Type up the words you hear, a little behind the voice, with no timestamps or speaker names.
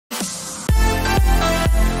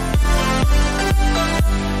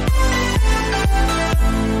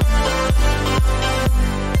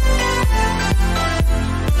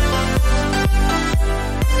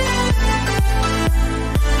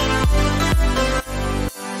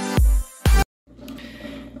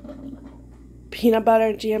peanut butter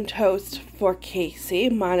and jam toast for Casey,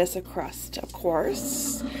 minus a crust, of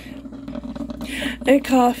course. And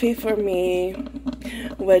coffee for me,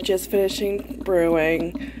 which is finishing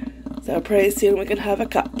brewing. So pretty soon we can have a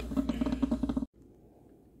cup.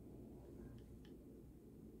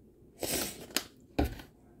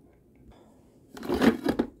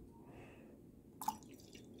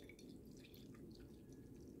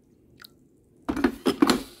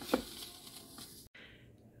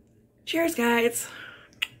 Cheers, guys.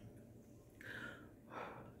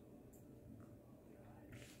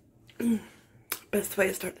 Best way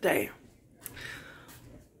to start the day.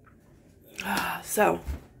 So,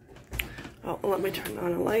 let me turn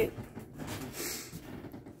on a light.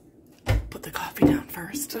 Put the coffee down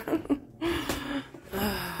first.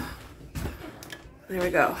 There we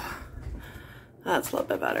go. That's a little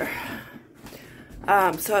bit better.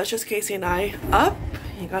 So it's just Casey and I up.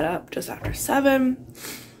 He got up just after 7.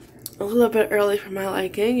 A little bit early for my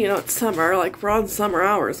liking. You know, it's summer, like we're on summer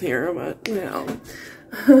hours here, but you know.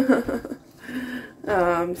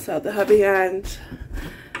 So the hubby and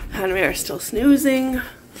Henry are still snoozing.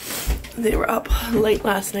 They were up late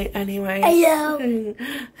last night anyway. Hello.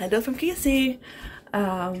 Hello from Casey.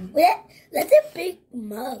 That's a big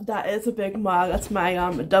mug. That is a big mug. That's my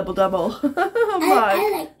double mug. I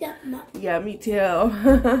like that mug. Yeah, me too.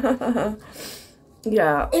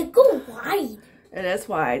 Yeah. It goes wide. It is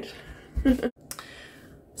wide.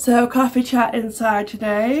 So coffee chat inside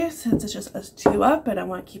today, since it's just us two up and I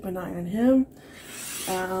want to keep an eye on him.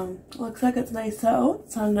 Looks like it's nice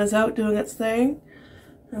out. Sun is out doing its thing.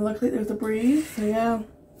 It looks like there's a breeze, so yeah.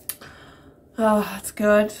 Oh, that's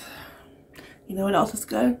good. You know what else is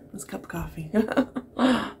good? This cup of coffee.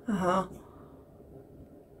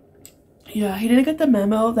 Yeah, he didn't get the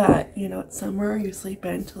memo that, you know, it's summer, you sleep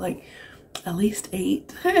in till like at least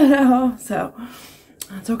 8, you know, so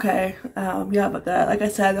that's okay. Yeah, but like I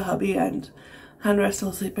said, the hubby and Henry are still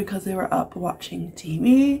asleep because they were up watching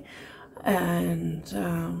TV, and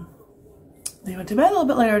they went to bed a little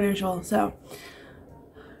bit later than usual, so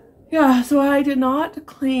yeah. So I did not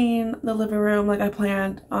clean the living room like I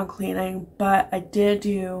planned on cleaning, but I did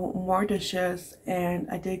do more dishes and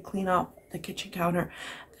I did clean up the kitchen counter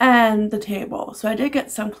and the table. So I did get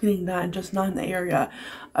some cleaning done, just not in the area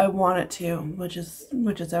I want it to, which is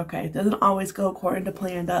okay. It doesn't always go according to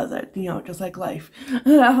plan, does it? You know, just like life.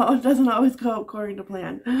 You know, it doesn't always go according to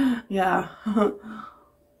plan. Yeah.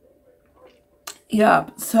 Yeah.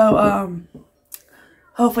 So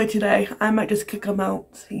hopefully today I might just kick them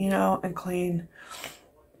out, you know, and clean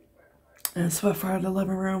and Swiffer the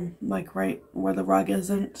living room, like right where the rug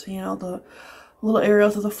isn't, you know, the little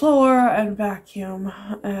areas of the floor, and vacuum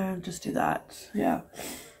and just do that. Yeah.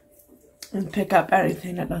 And pick up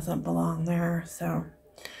anything that doesn't belong there. So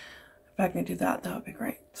if I can do that, that would be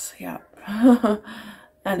great. Yeah.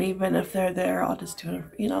 And even if they're there, I'll just do it,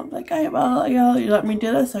 you know, like, hey, well, you know, you let me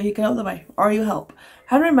do this so you get out of the way, or you help.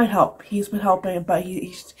 Henry might help. He's been helping, but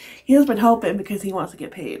he has been helping because he wants to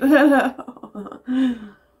get paid.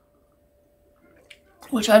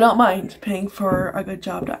 Which I don't mind paying for a good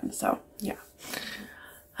job done, so yeah.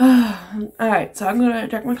 Alright, so I'm gonna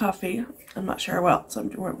drink my coffee. I'm not sure what else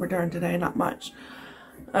we're doing today, not much.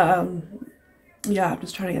 Yeah, I'm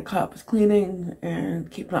just trying to get caught up with cleaning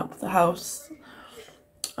and keeping up with the house.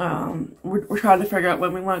 We're trying to figure out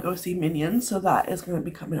when we want to go see Minions, so that is going to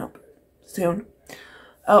be coming up soon.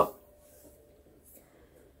 Oh.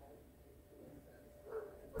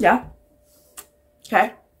 Yeah.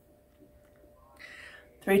 Okay.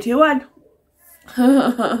 3, 2, 1.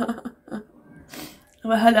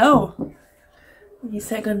 Well, hello. You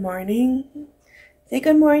say good morning. Say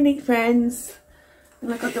good morning, friends.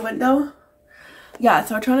 Look out the window. Yeah,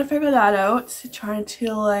 so we're trying to figure that out. Trying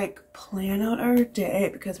to like plan out our day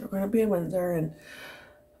because we're going to be in Windsor, and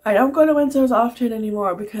I don't go to Windsor as often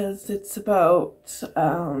anymore because it's about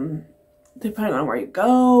depending on where you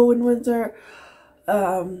go in Windsor.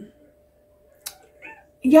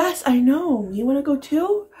 Yes, I know. You want to go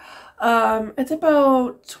too? It's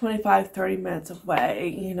about 25-30 minutes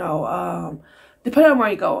away, you know, depending on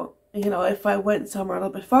where you go. You know, if I went somewhere a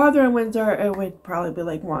little bit farther in Windsor, it would probably be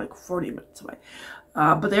like more like 40 minutes away.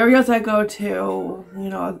 But the areas I go to, you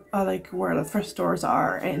know, are like where the thrift stores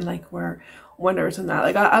are, and like where Winners and that.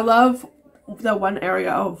 Like I love the one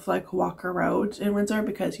area of like Walker Road in Windsor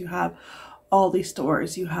because you have all these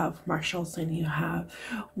stores. You have Marshalls and you have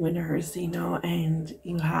Winners, you know, and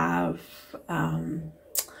you have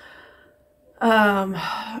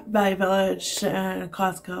Valley Village and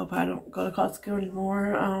Costco, but I don't go to Costco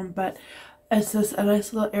anymore. But it's just a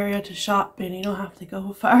nice little area to shop in. You don't have to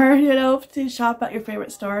go far, you know, to shop at your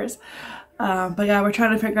favorite stores. But yeah, we're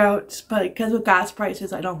trying to figure out, but because of gas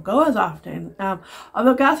prices, I don't go as often.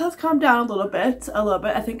 Although gas has come down a little bit.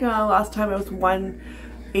 I think last time it was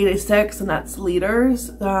 1.86, and that's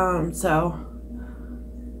liters. So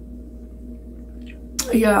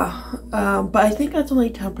yeah, but I think that's only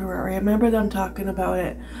temporary. I remember them talking about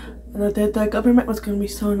it, and that the government was going to be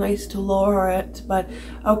so nice to lower it, but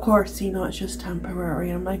of course, you know, it's just temporary.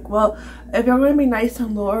 I'm like, well, if you're going to be nice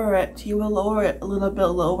and lower it, you will lower it a little bit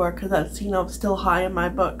lower, because that's, you know, still high in my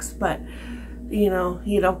books, but, you know,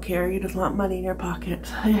 you don't care. You just want money in your pocket.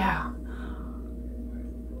 Yeah.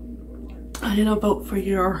 I didn't vote for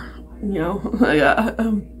your, you know, yeah,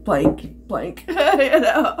 blank, you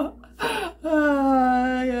know.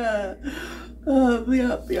 Yeah.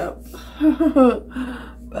 Yep.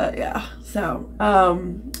 But yeah, so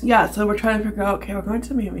yeah, so we're trying to figure out, okay, we're going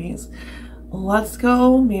to movies, let's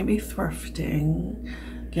go maybe thrifting,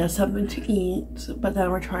 get something to eat, but then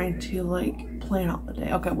we're trying to like plan out the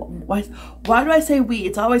day. Okay, well, why do I say we?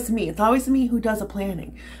 It's always me who does the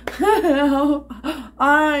planning.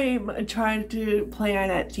 I'm trying to plan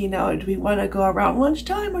it, you know, do we want to go around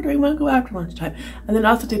lunchtime or do we want to go after lunchtime? And then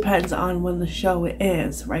also depends on when the show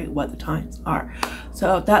is, right, what the times are.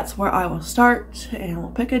 So that's where I will start, and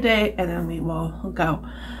we'll pick a day, and then we will go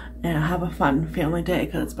and have a fun family day,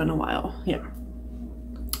 because it's been a while.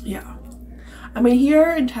 Yeah. I mean,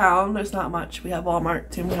 here in town, there's not much. We have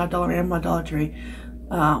Walmart, and we have Dollarama, Dollar Tree,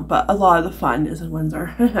 but a lot of the fun is in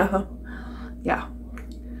Windsor. Yeah.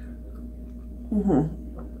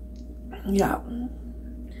 Yeah.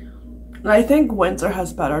 And I think Windsor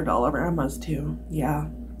has better Dollaramas too. Yeah,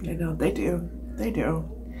 I know they do.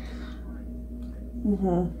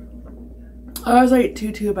 I was like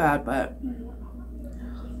too bad, but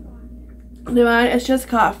no, it's just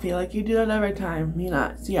coffee. Like, you do that every time, you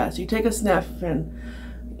know. Yes, you take a sniff, and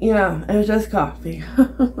yeah, it's just coffee.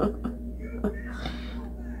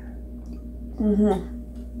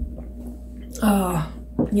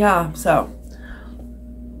 Yeah, so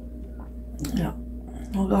yeah,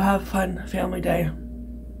 we'll go have a fun family day.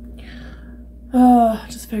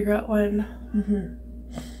 Just figure out when.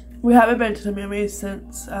 We haven't been to the movies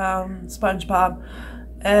since SpongeBob,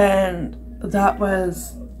 and that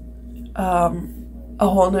was a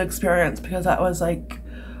whole new experience, because that was like,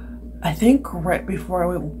 I think right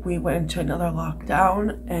before we went into another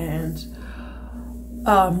lockdown, and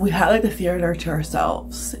we had like the theater to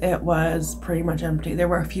ourselves. It was pretty much empty. There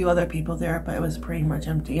were a few other people there, but it was pretty much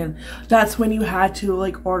empty, and that's when you had to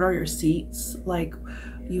like order your seats. Like,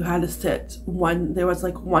 you had to sit there was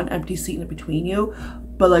like one empty seat in between you,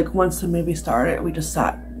 but like once the movie started, we just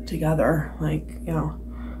sat together, like, you know.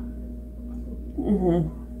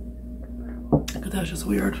 Because that was just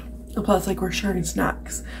weird. And plus, like, we're sharing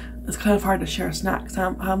snacks. It's kind of hard to share snacks.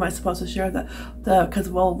 How am I supposed to share because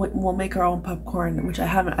we'll make our own popcorn, which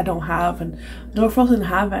I don't have, and Norfolk didn't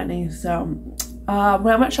have any. So when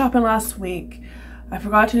I went shopping last week, I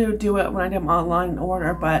forgot to do it when I did my online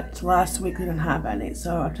order, but last week we didn't have any,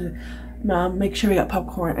 so I have to make sure we got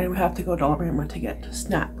popcorn, and we have to go to Dollarama to get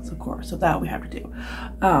snacks, of course, so that we have to do.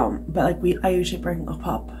 But like, I usually bring a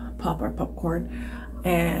popcorn,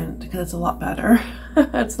 and because it's a lot better.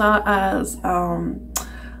 It's not as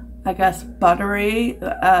I guess buttery,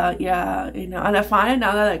 yeah, you know. And I find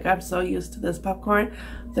now that like I'm so used to this popcorn,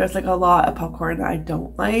 there's like a lot of popcorn that I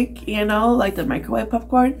don't like, you know, like the microwave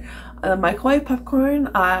popcorn. The microwave popcorn,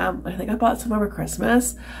 I think I bought some over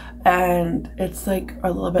Christmas, and it's like a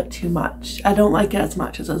little bit too much. I don't like it as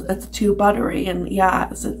much. It's too buttery, and yeah,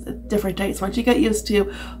 it's a different taste. Once you get used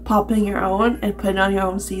to popping your own and putting on your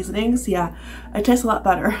own seasonings, yeah, it tastes a lot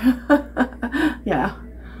better. Yeah.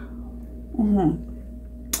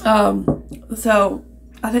 So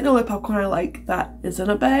I think the only popcorn I like that is in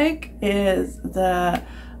a bag is the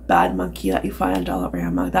Bad Monkey that you find in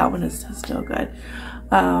Dollarama. That one is still good.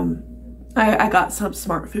 I got some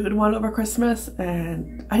Smart Food one over Christmas,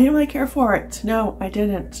 and I didn't really care for it. No, I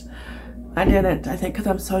didn't. I think because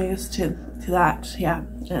I'm so used to that. Yeah,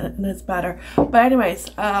 and it's better. But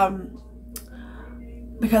anyways,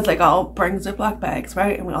 because like I'll bring Ziploc bags,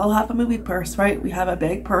 right? And we all have a movie purse, right? We have a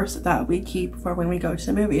big purse that we keep for when we go to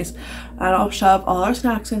the movies. And I'll shove all our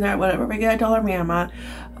snacks in there, whatever we get at Dollarama,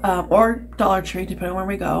 or Dollar Tree, depending on where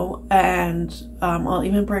we go. And I'll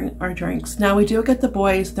even bring our drinks. Now we do get the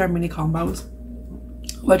boys their mini combos,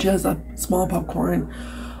 which is a small popcorn,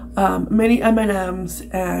 mini M&Ms,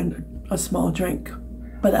 and a small drink.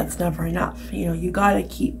 But that's never enough. You know, you gotta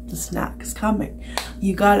keep the snacks coming.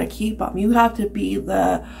 You gotta keep them. You have to be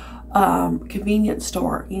the convenience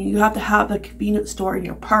store. You have to have the convenience store in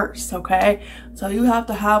your purse, okay? So you have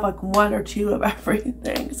to have like 1 or 2 of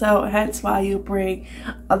everything. So hence why you bring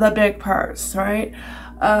the big purse, right?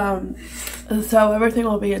 So everything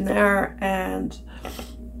will be in there, and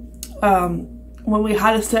when we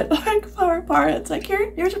had to sit like far apart, it's like,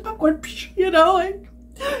 here's your popcorn, you know, like,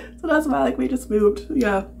 so that's why like we just moved,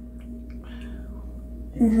 yeah.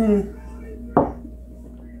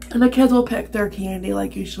 And the kids will pick their candy,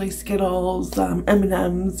 like usually Skittles,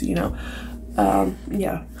 M&Ms, you know,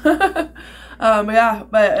 yeah. Yeah,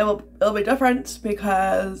 but it'll be different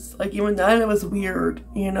because like even then it was weird,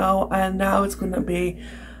 you know, and now it's gonna be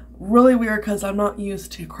really weird because I'm not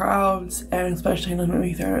used to crowds, and especially in the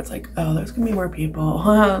movie theater, it's like, oh, there's gonna be more people.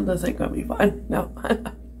 This ain't gonna be fun. No.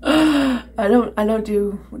 I don't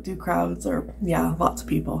do crowds, or yeah, lots of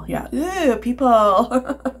people. Yeah. Ew, people.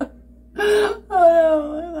 Oh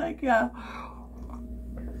no, like, yeah.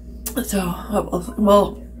 So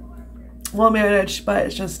we'll manage, but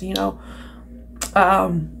it's just, you know,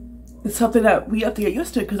 it's something that we have to get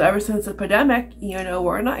used to, because ever since the pandemic, you know,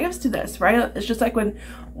 we're not used to this, right? It's just like when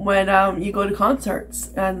you go to concerts,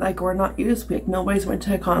 and like we're not used, like nobody's went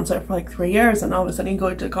to a concert for like 3 years, and all of a sudden you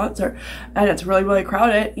go to a concert and it's really, really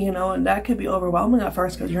crowded, you know, and that could be overwhelming at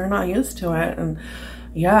first because you're not used to it. And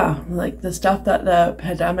yeah, like the stuff that the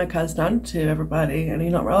pandemic has done to everybody, and you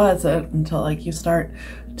don't realize it until like you start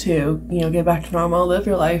to, you know, get back to normal, live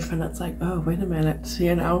your life, and it's like, oh, wait a minute,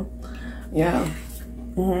 you know. Yeah.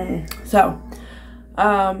 So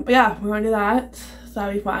but yeah, we're gonna do that. So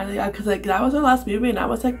that'll be fun. Yeah, because like that was our last movie, and that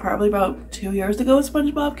was like probably about 2 years ago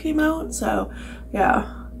SpongeBob came out. So yeah.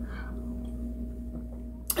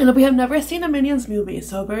 And we have never seen a Minions movie,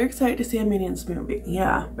 so very excited to see a Minions movie.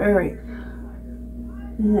 Yeah, very.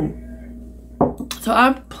 So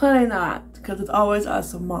I'm planning that, because it's always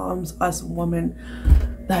us moms, us women,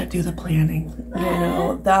 that do the planning, you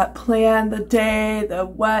know, that plan the day, the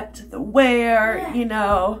what, the where, you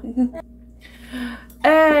know.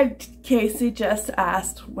 And Casey just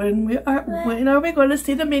asked when are we going to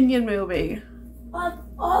see the Minion movie?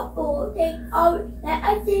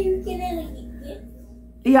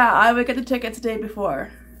 Yeah, I would get the tickets the day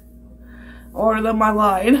before. Order them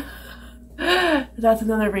online. That's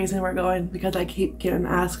another reason we're going, because I keep getting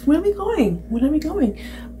asked, when are we going? When are we going?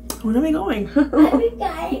 When are we going?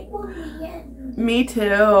 Me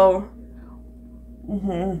too.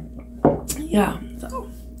 Yeah, so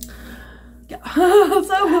yeah.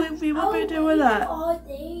 So we will be doing that.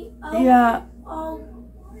 Yeah.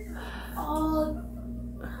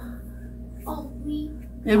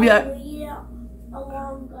 A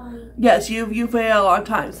long time. Yes, you've waited a long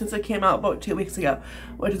time since it came out about 2 weeks ago,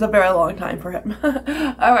 which is a very long time for him.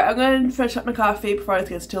 Alright, I'm going to finish up my coffee before it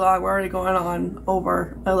gets too long. We're already going on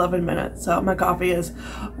over 11 minutes, so my coffee is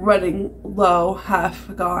running low,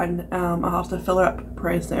 half gone. I'll have to fill her up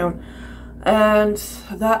pretty soon. And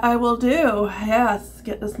that I will do. Yes,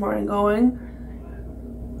 get this morning going.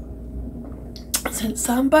 Since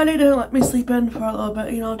somebody didn't let me sleep in for a little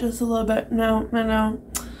bit, you know, just a little bit. No.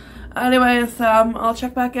 Anyways, I'll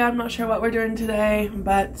check back in. I'm not sure what we're doing today,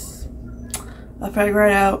 but I'll figure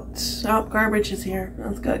it out. Oh, garbage is here.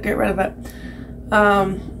 Let's go get rid of it.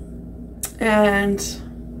 And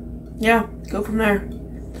yeah, go from there.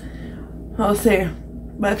 I'll see.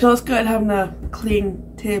 But it feels good having a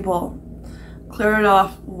clean table. Cleared it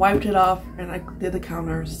off, wiped it off, and I did the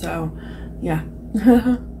counters. So yeah.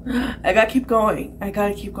 I gotta keep going. I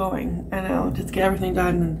know, just get everything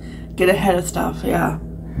done and get ahead of stuff. Yeah.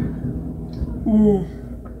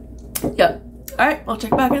 Yep. Alright, I'll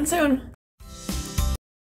check back in soon.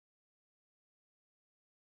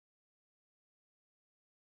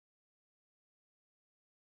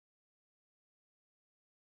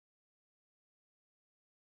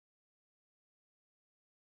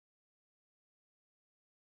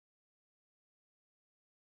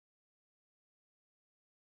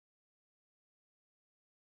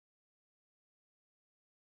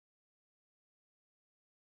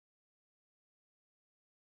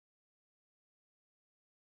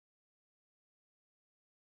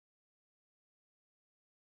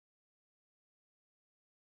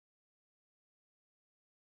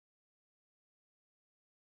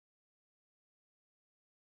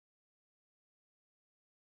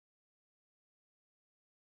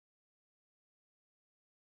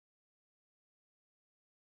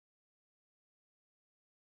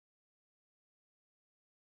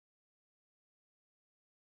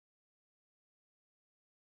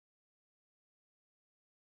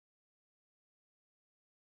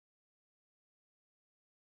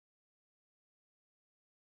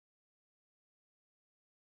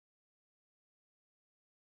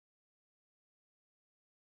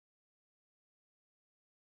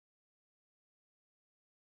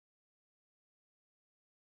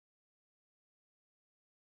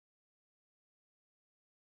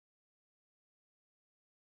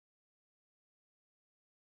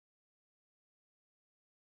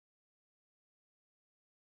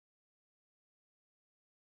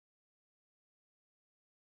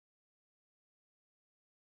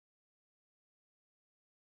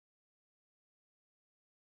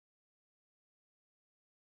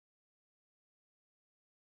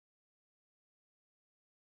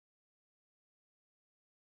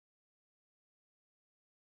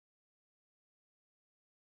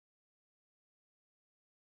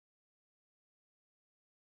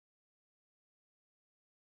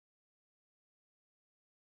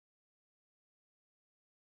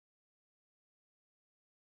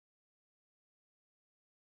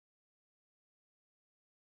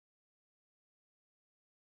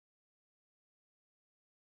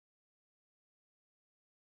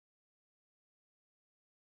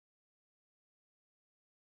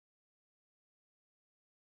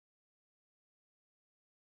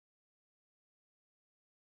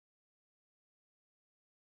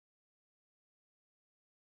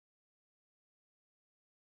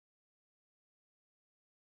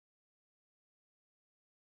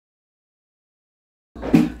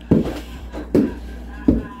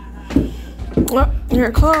 Oh,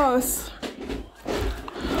 you're close.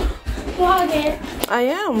 Vlog it. I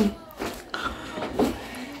am.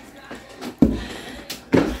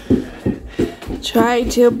 Try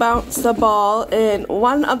to bounce the ball in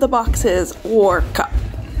one of the boxes or cup.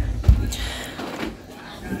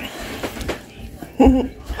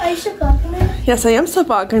 Are you still bugging it? Yes, I am still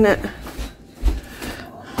bugging it.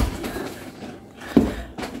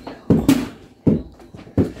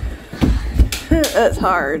 It's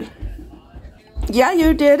hard. Yeah,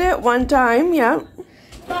 you did it one time, yeah.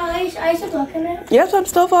 Are you still bugging it? Yes, I'm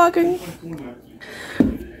still vlogging.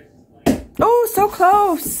 Oh, so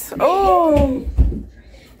close. Oh.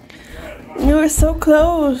 You were so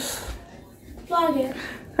close. Vlog it.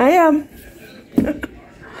 I am.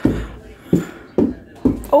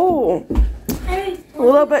 Oh. A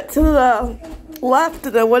little bit to the left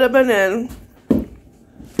and it would have been in.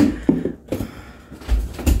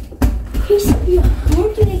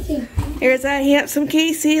 Here's that handsome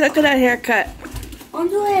Casey. Look at that haircut. I'll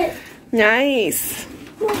do it. Nice.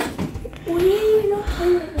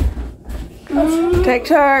 No, Take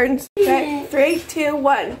turns. Okay, 3, 2,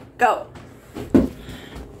 1, go.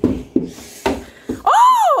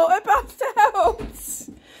 Oh, it bounced out.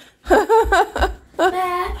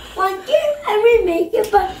 One game I remake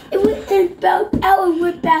it, but it bounced out and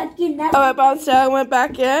went back in. Oh, it bounced out and went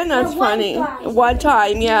back in? That's funny. One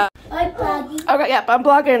time, yeah. I'm vlogging. Okay, yep, I'm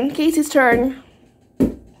vlogging. Casey's turn.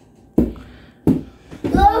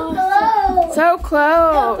 Hello. So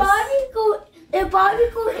close. It probably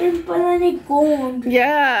go in, but then it goes.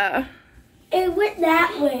 Yeah. It went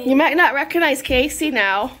that way. You might not recognize Casey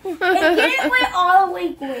now. It didn't went all the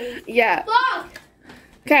way great. Yeah. Vlog.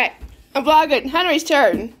 Okay, I'm vlogging. Henry's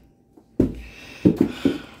turn. No,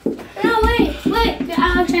 wait.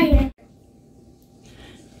 I'll try it.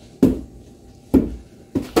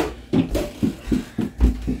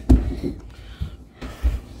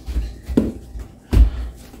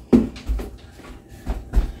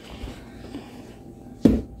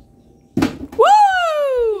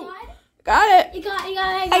 Got it. You got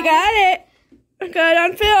it. I got it. I got it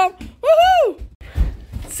on film. Woohoo!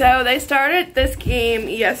 So they started this game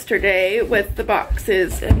yesterday with the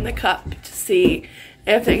boxes and the cup to see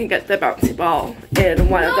if they can get the bouncy ball in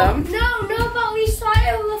one of them. No, but we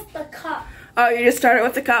started with the cup. Oh, you just started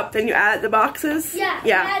with the cup, then you added the boxes? Yeah.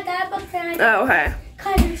 Yeah. Add that, but then Oh, okay.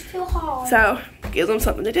 because it's too hard. So, gives them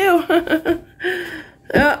something to do.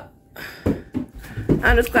 Yeah.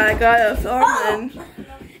 I'm just glad I got it filmed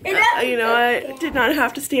and you know, I did not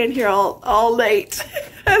have to stand here all late.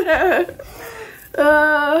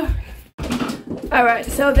 Alright,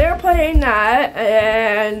 so they're playing that,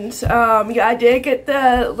 and yeah, I did get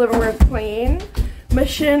the living room clean.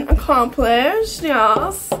 Mission accomplished,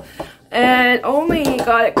 yes. And only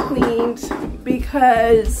got it cleaned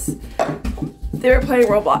because they were playing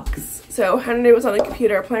Roblox. So Henry was on the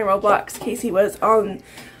computer playing Roblox. Casey was on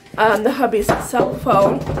the hubby's cell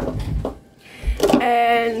phone.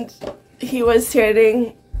 And he was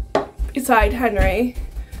standing beside Henry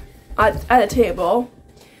at a table.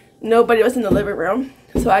 Nobody was in the living room.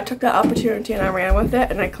 So I took that opportunity and I ran with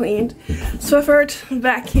it and I cleaned, Swiffered,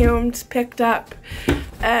 vacuumed, picked up.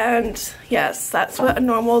 And yes, that's what a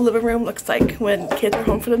normal living room looks like when kids are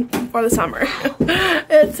home for the summer.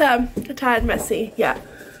 It's a tad messy, yeah.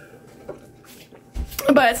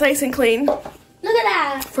 But it's nice and clean. Look at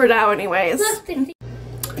that. For now anyways.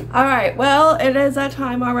 Alright, well, it is that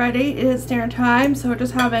time already. It is dinner time, so we're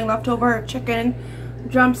just having leftover chicken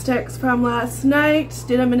drumsticks from last night.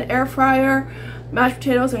 Did them in the air fryer. Mashed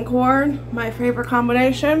potatoes and corn, my favorite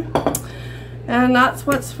combination. And that's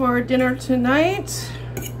what's for dinner tonight.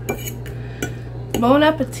 Bon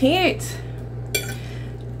appetit.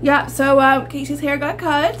 Yeah, so Casey's hair got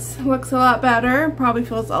cut. Looks a lot better. Probably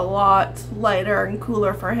feels a lot lighter and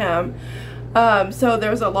cooler for him. So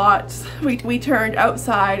there's a lot. We turned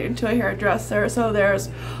outside into a hairdresser, so there's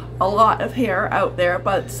a lot of hair out there,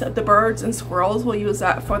 but the birds and squirrels will use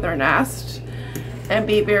that for their nest and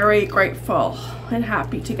be very grateful and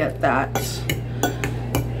happy to get that.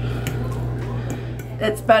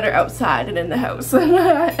 It's better outside than in the house.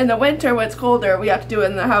 In the winter when it's colder, we have to do it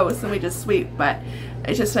in the house and we just sweep, but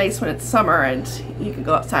it's just nice when it's summer and you can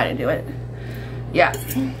go outside and do it. Yeah.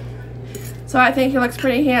 So I think he looks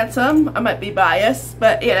pretty handsome. I might be biased,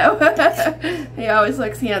 but you know, he always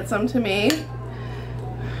looks handsome to me.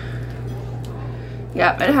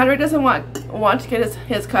 Yeah, and Henry doesn't want to get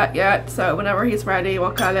his cut yet, so whenever he's ready,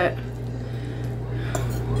 we'll cut it.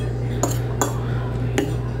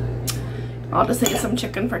 I'll just save some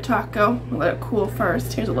chicken for taco. I'll let it cool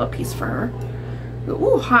first. Here's a little piece for her.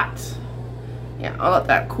 Ooh, hot. Yeah, I'll let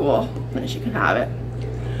that cool, then she can have it.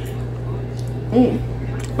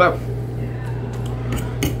 But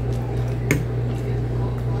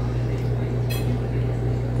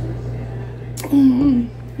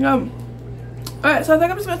yum. Alright, so I think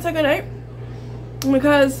I'm just gonna say goodnight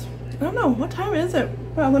because I don't know, what time is it?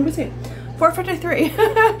 Well, let me see. 4:53.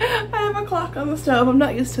 I have a clock on the stove. I'm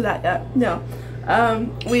not used to that yet. No.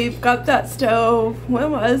 We've got that stove. When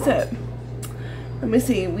was it? Let me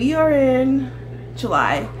see. We are in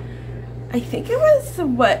July. I think it was,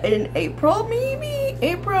 what, in April maybe?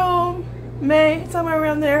 April, May, somewhere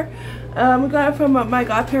around there. We got it from my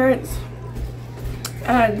godparents.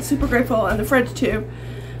 And super grateful, and the fridge too.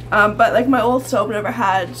 But like my old stove never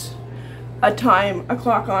had a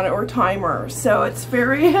clock on it or timer, so it's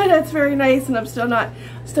very it's very nice, and I'm still not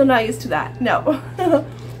used to that. No.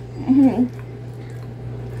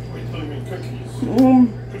 Wait till you make cookies.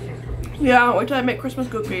 Christmas cookies. Yeah, wait till I make Christmas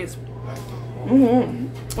cookies.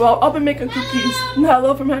 Well, I'll be making cookies.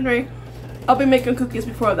 Hello from Henry. I'll be making cookies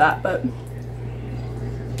before that, but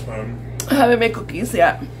I haven't made cookies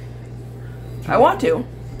yet. I want to.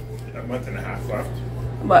 A month and a half left.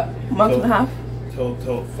 What? A month and a half? Till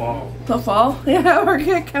fall. Till fall? Yeah, we're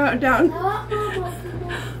gonna count down.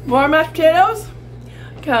 More mashed potatoes?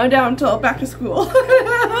 Count down till back to school. But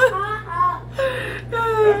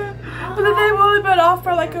then they've only been off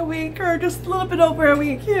for like a week or just a little bit over a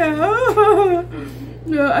week. Yeah.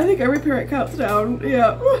 Yeah, I think every parent counts down.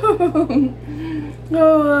 Yeah.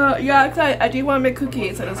 Yeah, cause I do want to make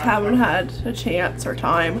cookies. I just haven't had a chance or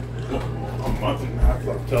time. A month and a half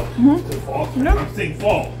left till fall. Yep. I'm saying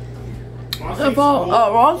fall. Fall.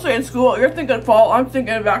 Oh, well, I'm saying school. You're thinking fall. I'm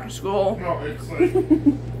thinking back to school. No, it's like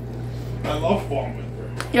I love fall and winter.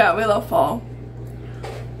 Yeah, we love fall.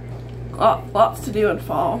 Lots to do in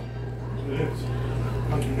fall. It is.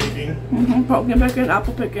 Pumpkin picking. Pumpkin picking,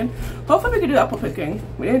 apple picking. Hopefully we can do apple picking.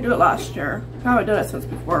 We didn't do it last year. I haven't done it since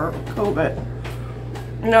before COVID.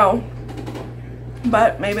 No.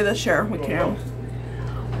 But maybe this year we can.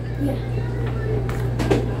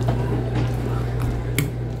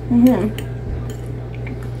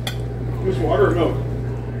 Where's water or milk?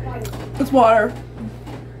 It's water.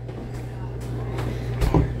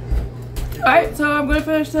 Alright, so I'm gonna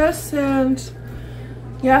finish this and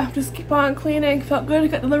yeah, just keep on cleaning. Felt good to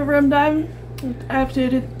get the living room done. I have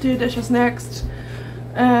to do dishes next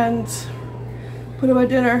and put away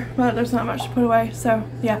dinner, but there's not much to put away, so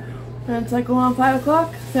yeah. And it's like going on 5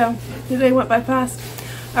 o'clock, so the day went by fast.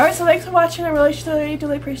 Alright, so thanks for watching. I really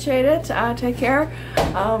appreciate it. Take care.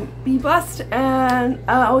 Be blessed. And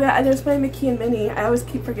oh yeah, and there's my Mickey and Minnie. I always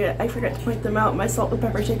I forget to point them out. My salt and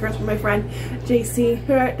pepper shakers from my friend JC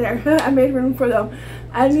right there. I made room for them.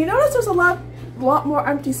 And you notice there's a lot more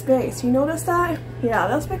empty space. You notice that? Yeah,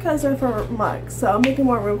 that's because they're for mugs. So I'm making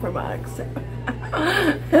more room for mugs.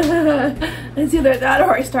 It's either that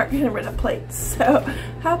or I start getting rid of plates. So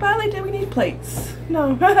how badly do we need plates?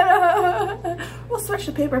 No. We'll switch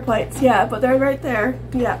to paper plates. Yeah, but they're right there.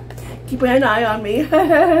 Yeah, keeping an eye on me. You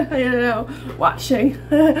know, watching.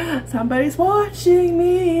 Somebody's watching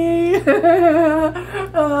me.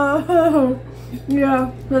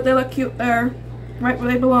 Yeah, but they look cute there, right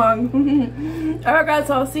where they belong. Alright guys,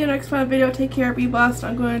 so I'll see you next time video. Take care, be blessed.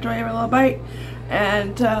 I'm going to enjoy every little bite.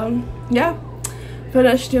 And yeah,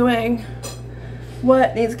 finish doing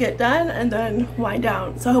what needs to get done and then wind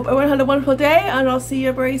down. So I hope everyone had a wonderful day, and I'll see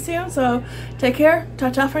you very soon. So take care.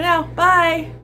 Ta-ta for now. Bye.